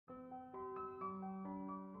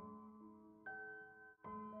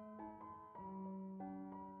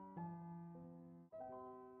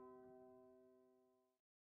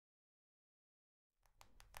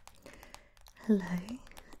Hello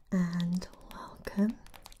and welcome.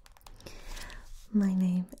 My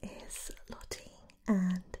name is Lottie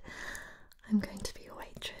and I'm going to be a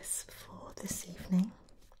waitress for this evening.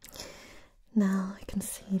 Now I can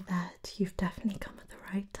see that you've definitely come at the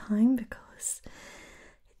right time because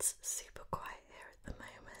it's super quiet here at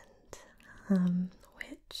the moment,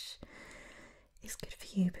 which is good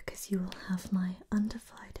for you because you will have my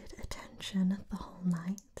undivided attention the whole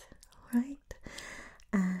night, alright?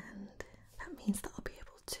 And that means that I'll be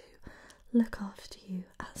able to look after you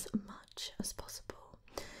as much as possible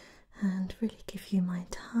and really give you my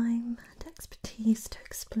time and expertise to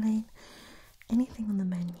explain anything on the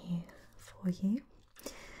menu for you,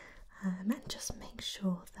 and just make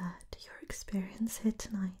sure that your experience here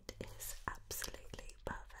tonight is absolutely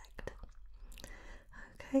perfect.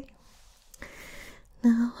 Okay,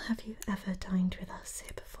 now have you ever dined with us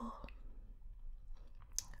here before?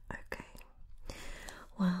 Okay,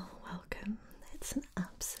 well, welcome. It's an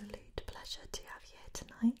absolute pleasure to have you here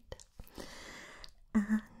tonight,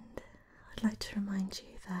 and I'd like to remind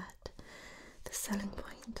you that the selling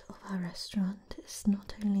point of our restaurant is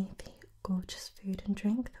not only the gorgeous food and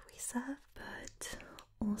drink that we serve, but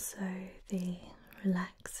also the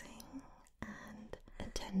relaxing and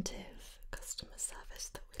attentive customer service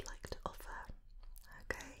that we like to offer.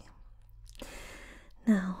 Okay.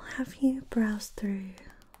 Now, have you browsed through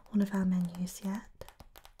one of our menus yet?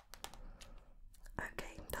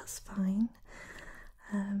 Okay, that's fine.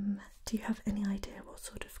 Do you have any idea what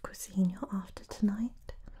sort of cuisine you're after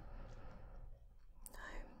tonight?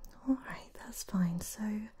 No? Alright, that's fine. So,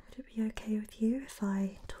 would it be okay with you if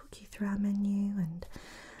I talk you through our menu and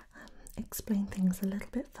explain things a little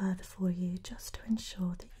bit further for you, just to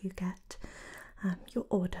ensure that you get your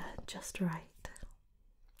order just right?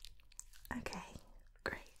 Okay,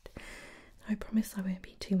 great. I promise I won't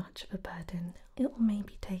be too much of a burden. It will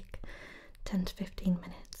maybe take 10 to 15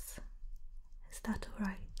 minutes. Is that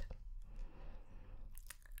alright?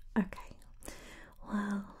 Okay.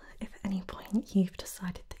 Well, if at any point you've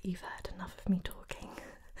decided that you've heard enough of me talking,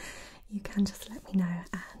 you can just let me know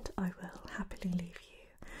and I will happily leave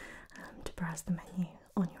you to browse the menu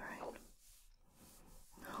on your own.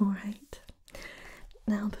 Alright.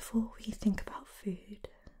 Now, before we think about food,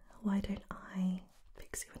 why don't I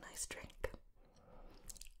fix you a nice drink?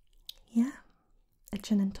 Yeah? A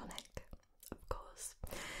gin and tonic, of course.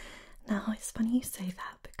 Now, it's funny you say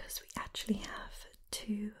that because we actually have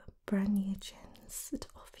 2 brand new gins to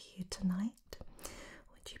offer you tonight.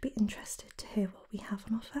 Would you be interested to hear what we have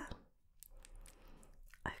on offer?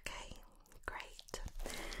 Okay, great.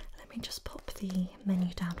 Let me just pop the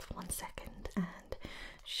menu down for 1 second and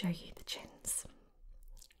show you the gins.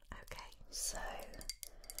 Okay, so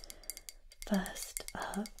first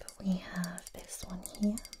up we have this one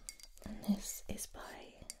here, and this is by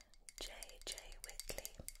J.J.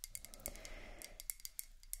 Whitley,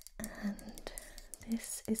 and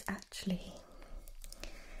this is actually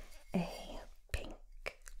a pink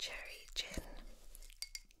cherry gin.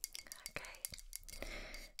 Okay,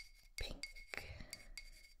 pink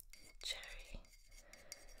cherry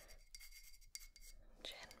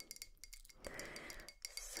gin.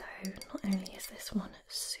 So not only is this one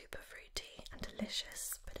super fruity and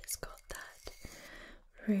delicious, but it's got that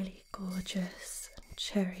really gorgeous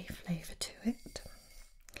cherry flavour to it.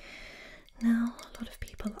 Now, a lot of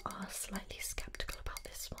people are slightly sceptical about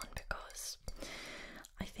this one because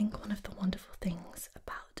I think one of the wonderful things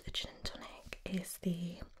about a gin and tonic is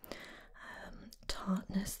the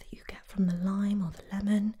tartness that you get from the lime or the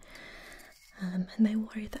lemon, and they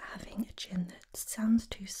worry that having a gin that sounds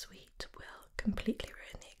too sweet will completely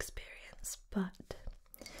ruin the experience, but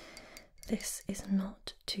this is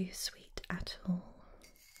not too sweet at all.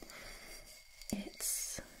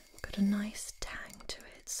 It's got a nice tang to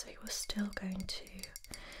it, so you're still going to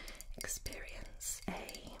experience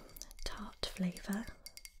a tart flavour,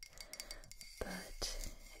 but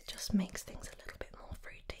it just makes things a little bit more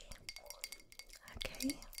fruity.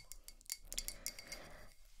 Okay,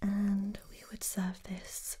 and we would serve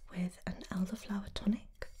this with an elderflower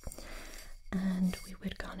tonic, and we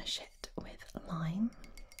would garnish it with lime.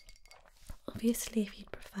 Obviously, if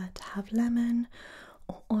you'd prefer to have lemon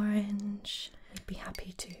or orange, we'd be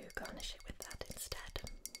happy to garnish it with that instead.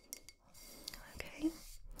 Okay,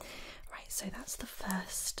 right, so that's the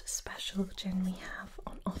first special gin we have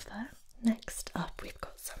on offer. Next up, we've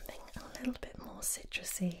got something a little bit more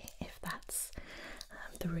citrusy, if that's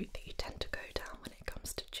the route that you tend to go down when it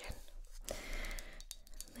comes to gin.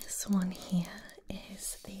 This one here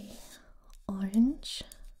is the orange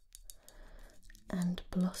and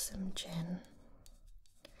blossom gin.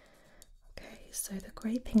 Okay, so the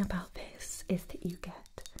great thing about this is that you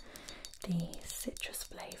get the citrus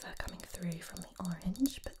flavour coming through from the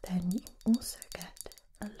orange, but then you also get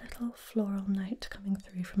a little floral note coming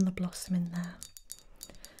through from the blossom in there.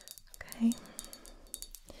 Okay,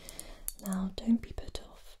 now don't be put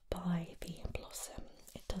off by the blossom.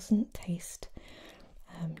 It doesn't taste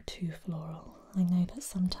too floral. I know that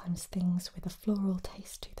sometimes things with a floral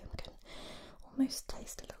taste to them can almost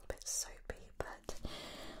taste a little bit soapy, but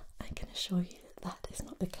I can assure you that that is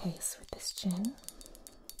not the case with this gin.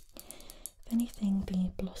 If anything,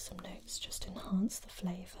 the blossom notes just enhance the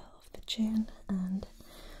flavour of the gin and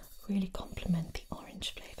really complement the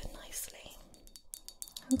orange flavour nicely.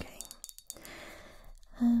 Okay,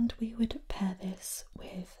 and we would pair this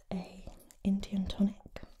with a Indian tonic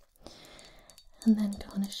and then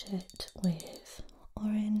garnish it with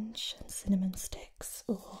orange and cinnamon sticks,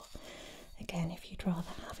 or again, if you'd rather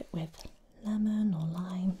have it with lemon or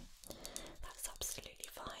lime, that's absolutely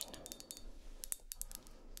fine.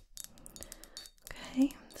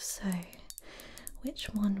 Okay, so which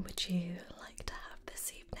one would you like to have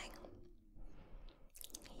this evening?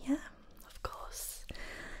 Yeah, of course.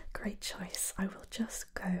 Great choice. I will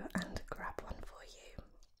just go and grab one for you.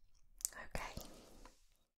 Okay.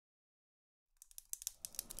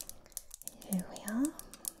 Here we are.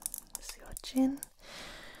 This is your gin.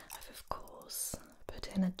 I've of course put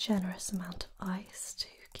in a generous amount of ice to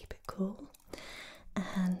keep it cool,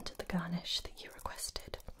 and the garnish that you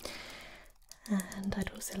requested. And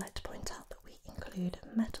I'd also like to point out that we include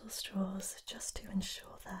metal straws just to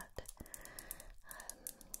ensure that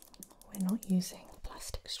we're not using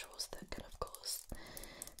plastic straws that can of course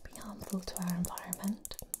be harmful to our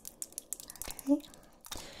environment. Okay,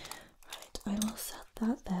 right, I will set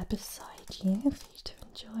that there beside you for you to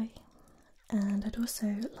enjoy, and I'd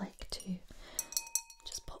also like to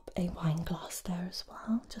just pop a wine glass there as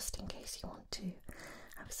well, just in case you want to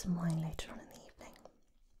have some wine later on in the evening.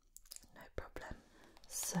 No problem.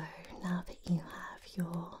 So now that you have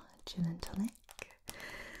your gin and tonic,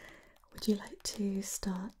 would you like to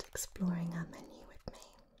start exploring our menu with me?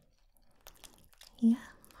 Yeah,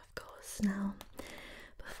 of course. Now,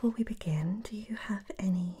 before we begin, do you have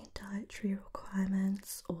any dietary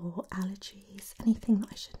requirements or allergies? Anything that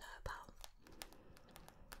I should know about?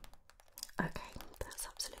 Okay, that's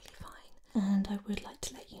absolutely fine. And I would like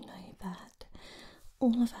to let you know that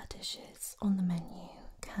all of our dishes on the menu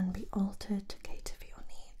can be altered to cater for your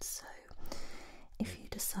needs. So if you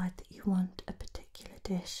decide that you want a particular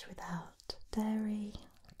dish without dairy,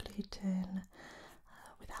 gluten,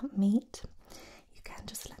 without meat, you can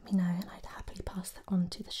just let me know and I'd happily pass that on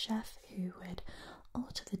to the chef who would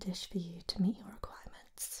alter the dish for you to meet your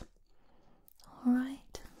requirements.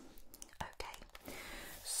 Alright? Okay,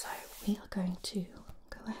 so we are going to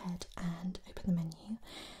go ahead and open the menu,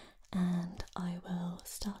 and I will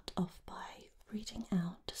start off by reading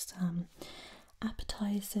out some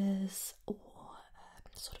appetizers or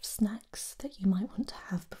sort of snacks that you might want to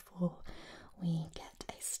have before we get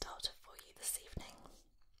a starter for you this evening.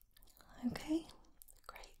 Okay,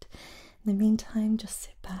 great. In the meantime, just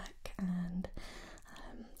sit back and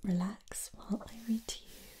relax while I read to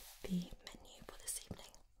you the menu for this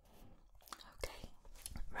evening. Okay,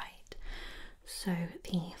 right. So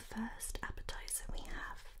the first appetizer we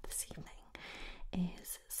have this evening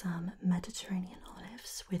is some Mediterranean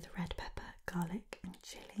olives with red pepper, garlic and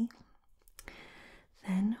chilli.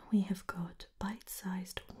 Then we have got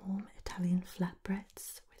bite-sized warm Italian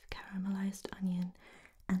flatbreads with caramelised onion,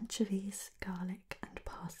 anchovies, garlic and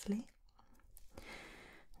parsley.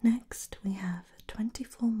 Next we have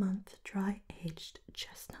 24-month dry-aged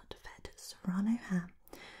chestnut-fed serrano ham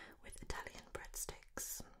with Italian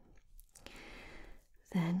breadsticks.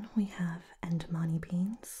 Then we have endamani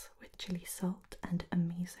beans with chili salt and a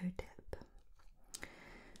miso dip.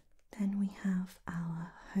 Then we have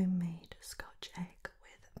our homemade Scotch egg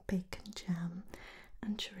with bacon jam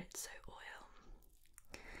and chorizo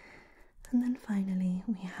oil. And then finally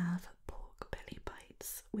we have pork belly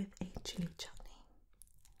bites with a chili chutney.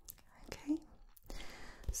 Okay,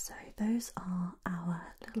 so those are our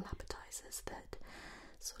little appetizers that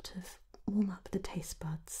sort of warm up the taste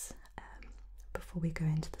buds before we go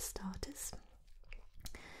into the starters.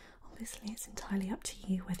 Obviously it's entirely up to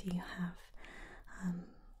you whether you have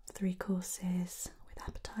 3 courses with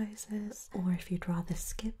appetizers, or if you'd rather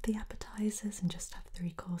skip the appetizers and just have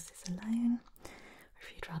 3 courses alone, or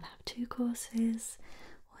if you'd rather have 2 courses,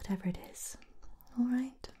 whatever it is.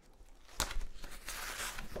 Alright,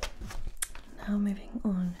 now moving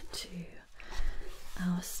on to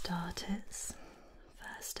our starters.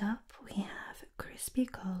 First up we have crispy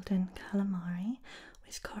golden calamari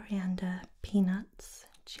with coriander, peanuts,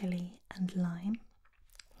 chili and lime.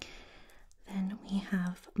 Then we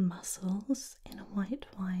have mussels in a white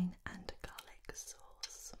wine and garlic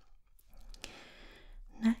sauce.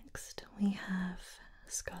 Next we have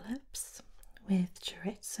scallops with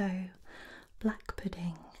chorizo, black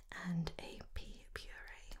pudding and a pea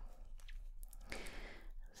puree.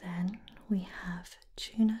 Then we have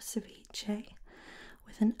tuna ceviche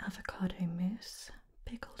with an avocado mousse,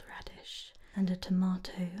 pickled radish and a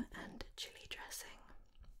tomato and chili dressing.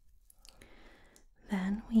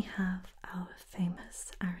 Then we have our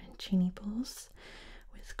famous arancini balls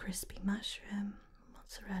with crispy mushroom,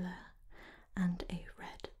 mozzarella and a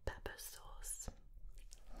red pepper sauce.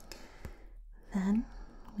 Then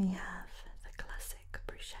we have the classic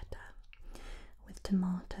bruschetta with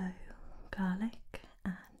tomato, garlic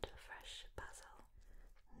and fresh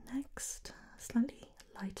basil. Next, a slightly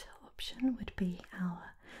lighter option would be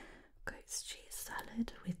our goat's cheese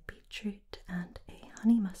salad with beetroot and a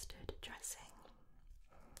honey mustard dressing.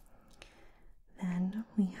 Then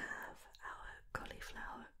we have our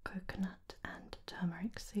cauliflower, coconut and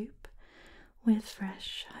turmeric soup with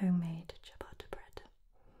fresh homemade ciabatta bread.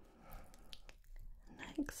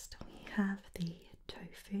 Next we have the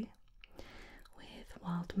tofu with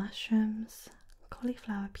wild mushrooms,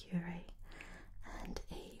 cauliflower puree and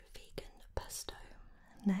a vegan pesto.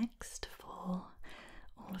 Next, for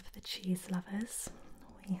all of the cheese lovers,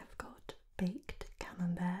 we have got baked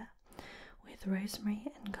camembert with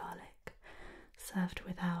rosemary and garlic, served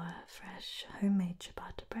with our fresh homemade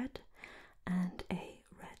ciabatta bread and a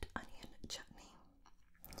red onion chutney.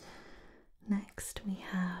 Next we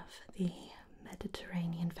have the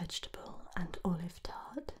Mediterranean vegetable and olive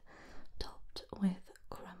tart, topped with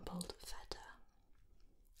crumbled feta.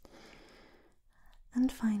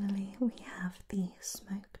 And finally we have the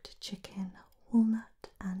smoked chicken, walnut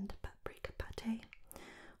and paprika pate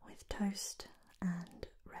with toast and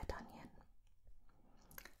red onion.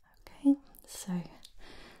 Okay, so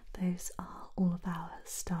those are all of our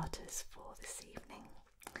starters for this evening.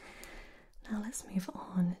 Now let's move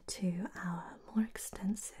on to our more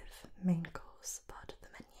extensive main course part of the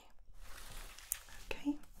menu.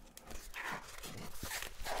 Okay.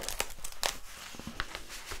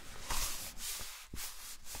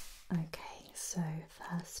 Okay, so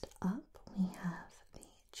first up we have the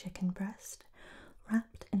chicken breast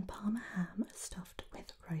wrapped in parma ham stuffed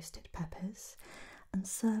with roasted peppers and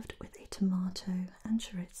served with a tomato and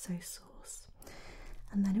chorizo sauce,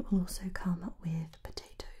 and then it will also come with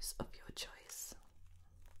potatoes of your choice.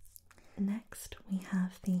 Next we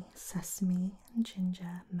have the sesame and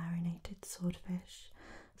ginger marinated swordfish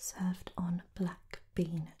served on black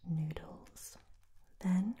bean noodles.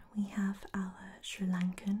 Then we have our Sri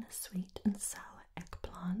Lankan sweet and sour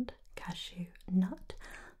eggplant, cashew, nut,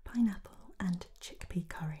 pineapple and chickpea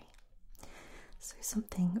curry. So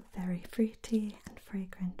something very fruity and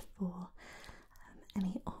fragrant for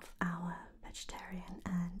any of our vegetarian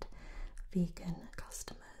and vegan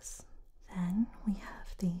customers. Then we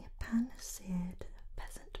have the pan-seared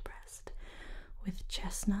pheasant breast with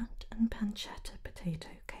chestnut and pancetta potato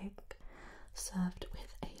cake, served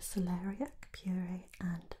with a celeriac puree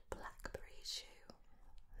and blackberry jus.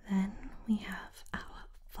 Then we have our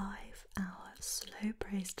 5-hour slow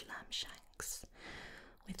braised lamb shanks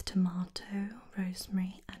with tomato,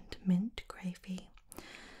 rosemary and mint gravy,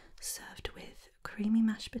 served with creamy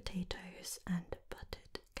mashed potatoes and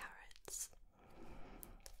buttered carrots.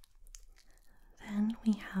 Then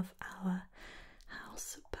we have our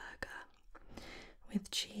house burger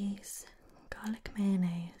with cheese, garlic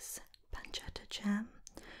mayonnaise, pancetta jam,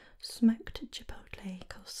 smoked chipotle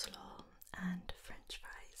coleslaw and french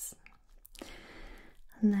fries.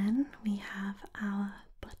 And then we have our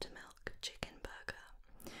buttermilk chicken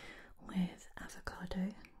burger with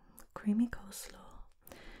avocado, creamy coleslaw,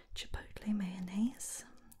 chipotle mayonnaise,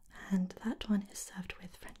 and that one is served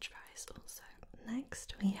with french fries also.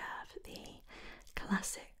 Next we have the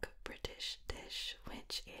classic British dish,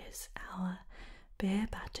 which is our beer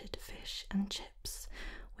battered fish and chips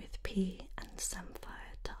with pea and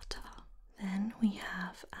samphire tartare. Then we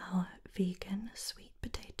have our vegan sweet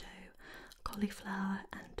potato, cauliflower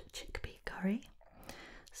and chickpea curry,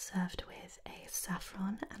 served with a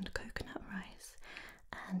saffron and coconut rice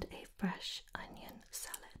and a fresh onion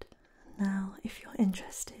salad. Now, if you're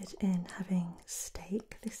interested in having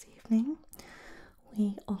steak this evening,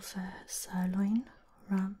 we offer sirloin,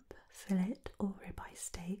 rump, fillet or ribeye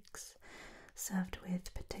steaks, served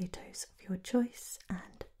with potatoes of your choice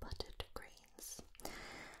and buttered greens.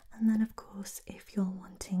 And then of course, if you're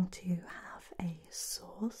wanting to have a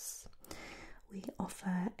sauce, we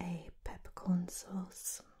offer a peppercorn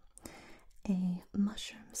sauce, a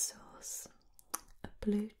mushroom sauce, a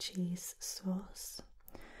blue cheese sauce,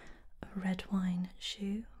 a red wine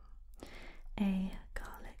choux, a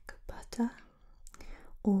garlic butter,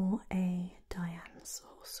 or a Diane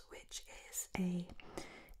sauce, which is a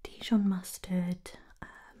Dijon mustard,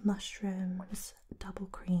 mushrooms, double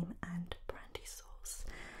cream and brandy sauce,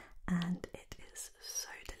 and it is so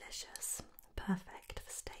delicious, perfect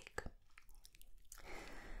for steak.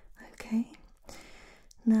 Okay,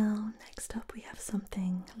 now next up we have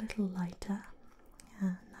something a little lighter,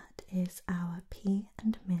 and that is our pea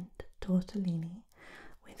and mint tortellini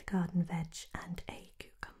with garden veg and a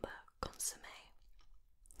cucumber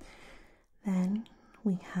consommé. Then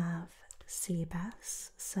we have sea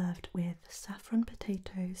bass served with saffron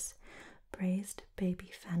potatoes, braised baby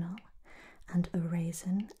fennel, and a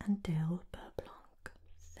raisin and dill beurre blanc.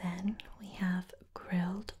 Then we have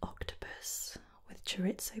grilled octopus with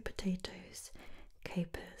chorizo potatoes,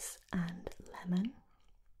 capers, and lemon.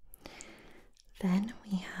 Then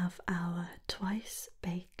we have our twice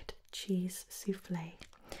baked cheese souffle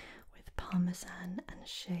with parmesan and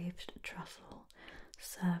shaved truffle,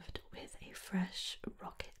 served with a fresh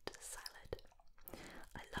rocket salad.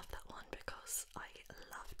 I love that one because I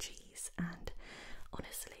love cheese, and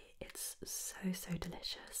honestly it's so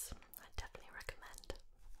delicious. I definitely recommend.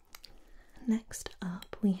 Next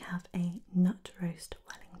up we have a nut roast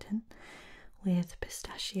Wellington with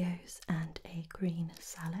pistachios and a green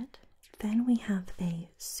salad. Then we have a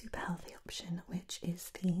super healthy option, which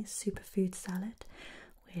is the superfood salad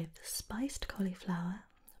with spiced cauliflower,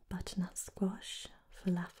 butternut squash,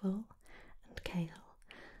 falafel and kale,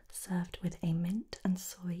 served with a mint and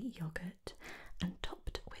soy yogurt and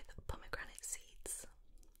topped with pomegranate seeds.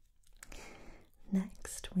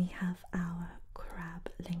 Next we have our crab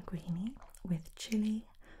linguine with chili,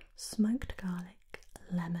 smoked garlic,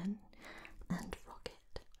 lemon and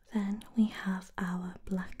rocket. Then we have our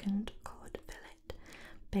blackened cod fillet,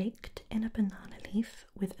 baked in a banana leaf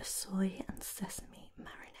with a soy and sesame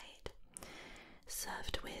marinade,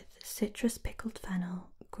 served with citrus pickled fennel,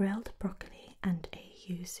 grilled broccoli and a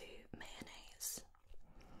yuzu mayonnaise.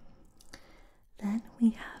 Then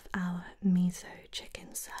we have our miso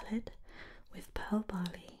chicken salad with pearl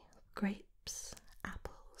barley, grapes,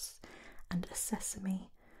 apples and a sesame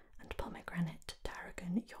and pomegranate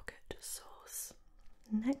tarragon yogurt sauce.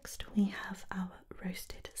 Next we have our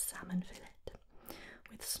roasted salmon fillet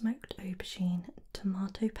with smoked aubergine,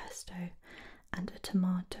 tomato pesto and a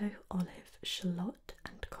tomato, olive, shallot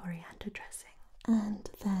and coriander dressing. And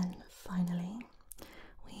then finally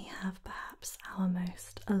we have perhaps our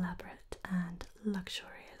most elaborate and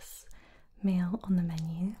luxurious meal on the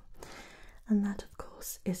menu, and that of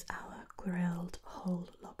course is our grilled whole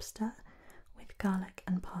lobster with garlic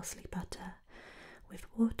and parsley butter with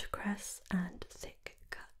watercress and thick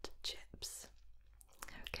cut chips.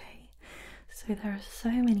 Okay, so there are so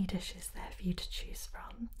many dishes there for you to choose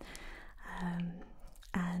from,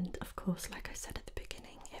 and of course, like I said at the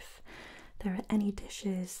beginning, if there are any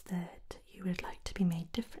dishes that you would like to be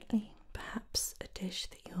made differently, perhaps a dish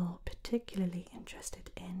that you're particularly interested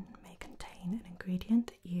in may contain an ingredient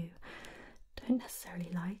that you don't necessarily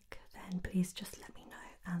like, then please just let me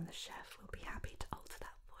know and the chef will be happy to alter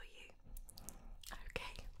that for you.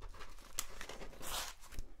 Okay.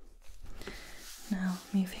 Now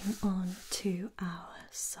moving on to our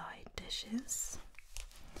side dishes.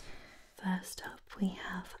 First up we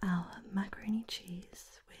have our macaroni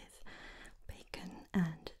cheese with bacon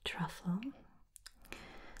and truffle.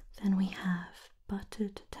 Then we have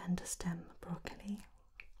buttered tender stem broccoli.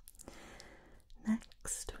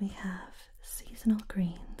 Next we have seasonal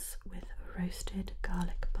greens with roasted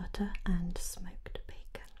garlic butter and smoked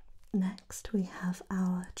bacon. Next we have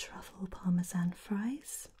our truffle parmesan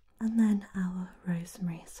fries, and then our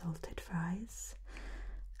rosemary salted fries,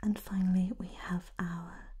 and finally we have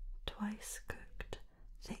our twice cooked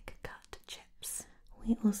thick cut chips.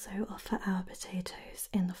 We also offer our potatoes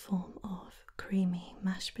in the form of creamy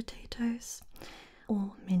mashed potatoes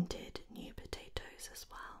or minted new potatoes as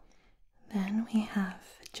well. Then we have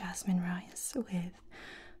jasmine rice with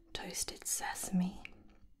toasted sesame.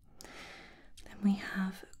 Then we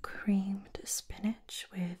have creamed spinach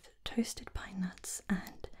with toasted pine nuts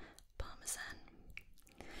and parmesan.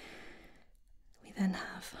 We then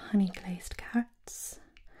have honey glazed carrots,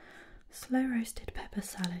 slow roasted pepper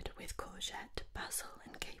salad with courgette, basil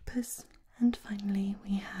and capers, and finally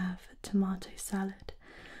we have tomato salad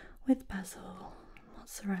with basil,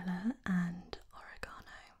 mozzarella and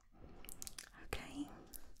oregano. Okay,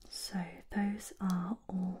 so those are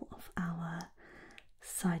all of our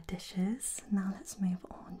side dishes. Now let's move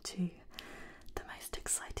on to the most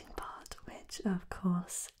exciting part, which of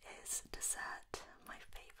course is dessert, my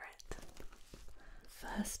favourite.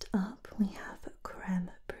 First up we have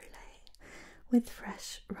creme brulee with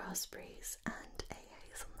fresh raspberries and a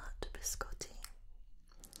hazelnut biscotti.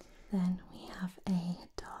 Then we have a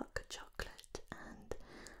dark chocolate and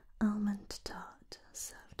almond tart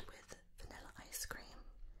served with vanilla ice cream.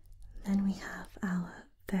 Then we have our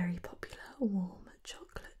very popular warm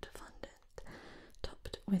chocolate fondant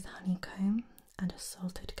topped with honeycomb and a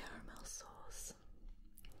salted caramel sauce.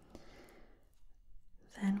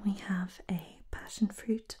 Then we have a passion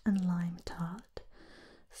fruit and lime tart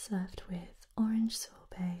served with orange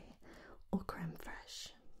sorbet or creme fraiche.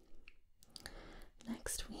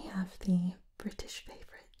 Next we have the British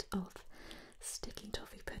favourite of sticky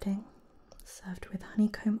toffee pudding served with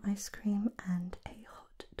honeycomb ice cream and a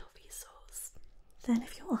hot toffee sauce. Then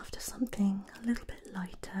if you're after something a little bit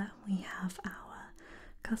lighter, we have our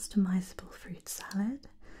customisable fruit salad,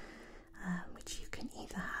 which you can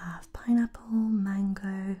either have pineapple,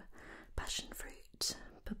 mango, passion fruit,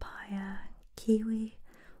 papaya, kiwi,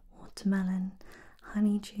 watermelon,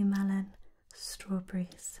 honeydew melon,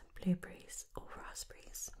 strawberries, blueberries or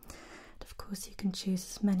raspberries. And of course you can choose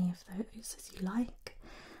as many of those as you like,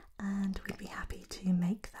 and we'd be happy to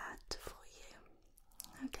make that for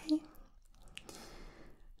you. Okay.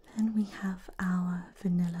 Then we have our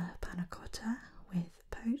vanilla panna cotta with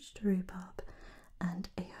poached rhubarb and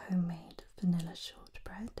a homemade vanilla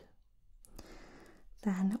shortbread.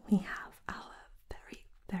 Then we have our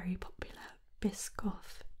very popular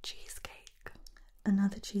Biscoff cheesecake.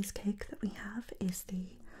 Another cheesecake that we have is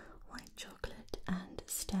the white chocolate and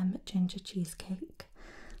stem ginger cheesecake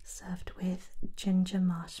served with ginger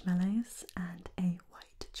marshmallows and a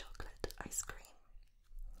white chocolate ice cream.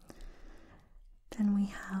 Then we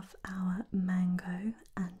have our mango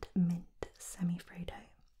and mint semi-freddo.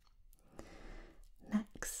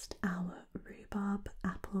 Next, our rhubarb,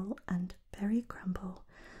 apple and berry crumble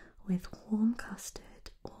with warm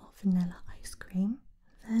custard or vanilla ice cream.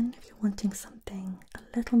 Then if you're wanting something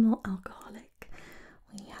a little more alcoholic,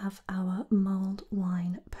 we have our mulled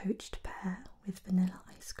wine poached pear with vanilla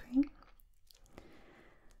ice cream.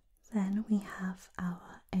 Then we have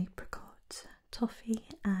our apricot, toffee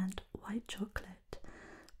and white chocolate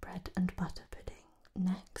bread and butter pudding.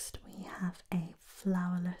 Next we have a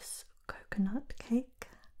flourless coconut cake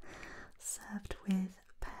served with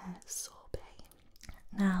pear sorbet.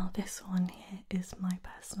 Now this one here is my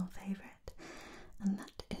personal favourite, and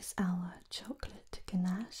that is our chocolate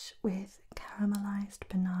ganache with caramelised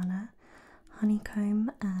banana,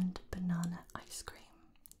 honeycomb and banana ice cream.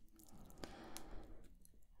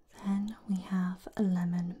 Then we have a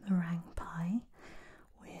lemon meringue pie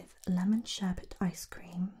with lemon sherbet ice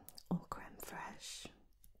cream or creme fraiche.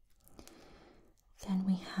 Then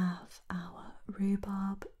we have our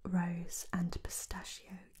rhubarb, rose and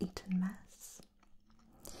pistachio eaten mess.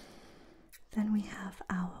 Then we have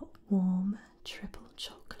our warm triple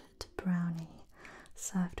chocolate brownie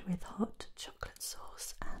served with hot chocolate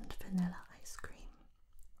sauce and vanilla ice cream.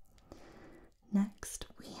 Next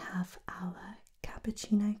we have our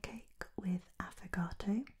cappuccino cake with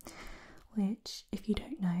affogato, which, if you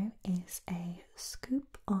don't know, is a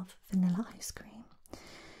scoop of vanilla ice cream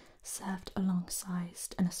served alongside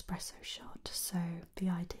an espresso shot. So the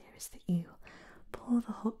idea is that you pour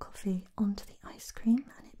the hot coffee onto the ice cream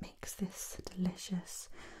and it makes this delicious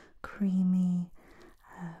creamy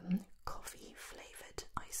coffee flavoured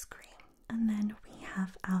ice cream. And then we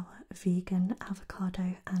have our vegan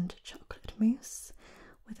avocado and chocolate mousse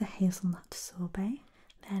with a hazelnut sorbet.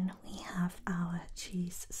 Then we have our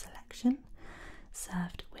cheese selection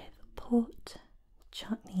served with port,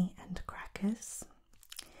 chutney and crackers.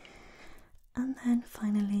 And then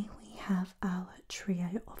finally we have our trio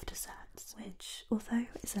of desserts, which, although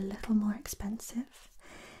is a little more expensive,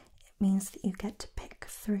 it means that you get to pick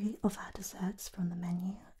 3 of our desserts from the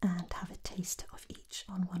menu and have a taste of each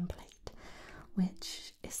on one plate,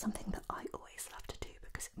 which is something that I always love to do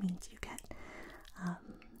because it means you get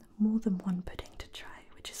more than one pudding to try,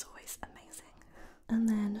 which is always amazing. And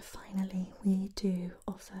then finally we do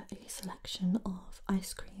offer a selection of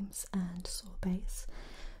ice creams and sorbets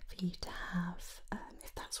for you to have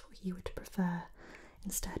if that's what you would prefer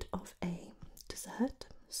instead of a dessert.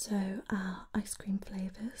 So our ice cream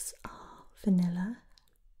flavours are vanilla,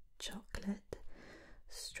 chocolate,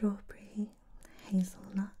 strawberry,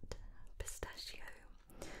 hazelnut, pistachio,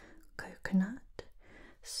 coconut,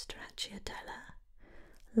 stracciatella,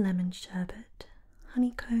 lemon sherbet,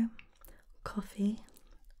 honeycomb, coffee,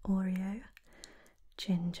 Oreo,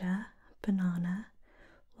 ginger, banana,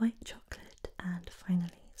 white chocolate and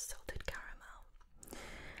finally salted caramel.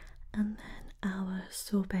 And then our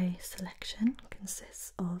sorbet selection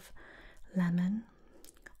consists of lemon,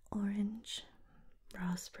 orange,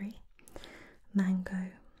 raspberry, mango,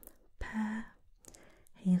 pear,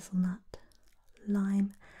 hazelnut,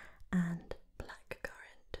 lime, and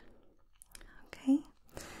blackcurrant. Okay,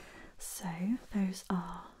 so those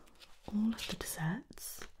are all of the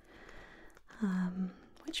desserts,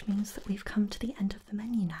 which means that we've come to the end of the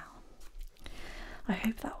menu now. I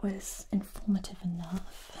hope that was informative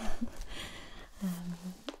enough.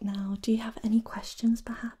 Now, do you have any questions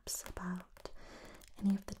perhaps about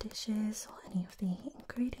any of the dishes or any of the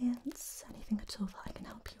ingredients? Anything at all that I can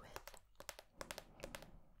help you with?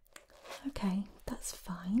 Okay, that's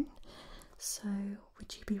fine. So,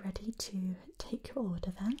 would you be ready to take your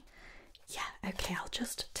order then? Yeah, okay, I'll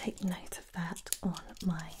just take note of that on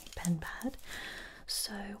my pen pad.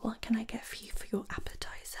 So, what can I get for you for your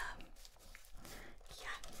appetizer?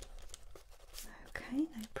 Yeah, okay,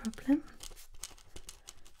 no problem.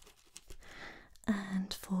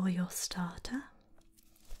 And for your starter?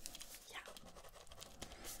 Yeah,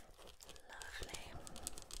 lovely.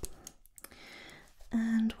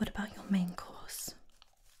 And what about your main course?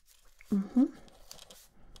 No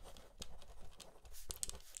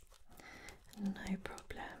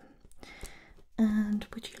problem. And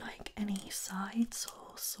would you like any sides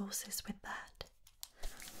or sauces with that?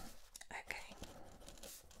 Okay.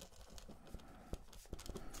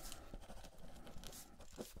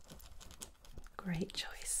 Great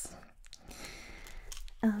choice.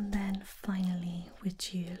 And then finally,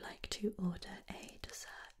 would you like to order a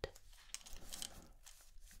dessert?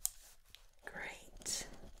 Great.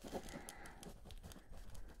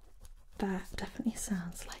 That definitely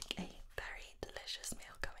sounds like a very delicious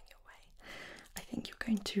meal coming your way. I think you're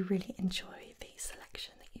going to really enjoy the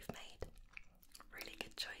selection that you've made. Really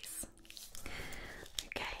good choice.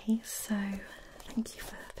 Okay, so thank you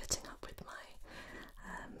for putting up with my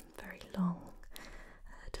very long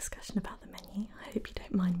discussion about the menu. I hope you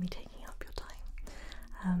don't mind me taking up your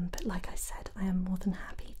time. But like I said, I am more than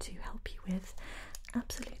happy to help you with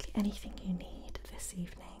absolutely anything you need this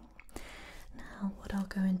evening. Now, what I'll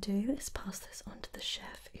go and do is pass this on to the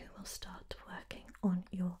chef, who will start working on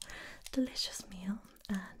your delicious meal,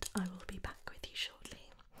 and I will be back with you shortly.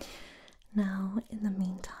 Now, in the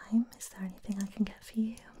meantime, is there anything I can get for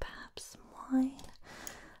you? Perhaps some wine?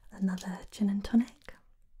 Another gin and tonic?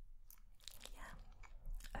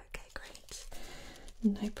 Yeah. Okay, great.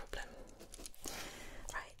 No problem.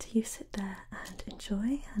 Right, you sit there and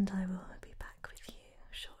enjoy, and I will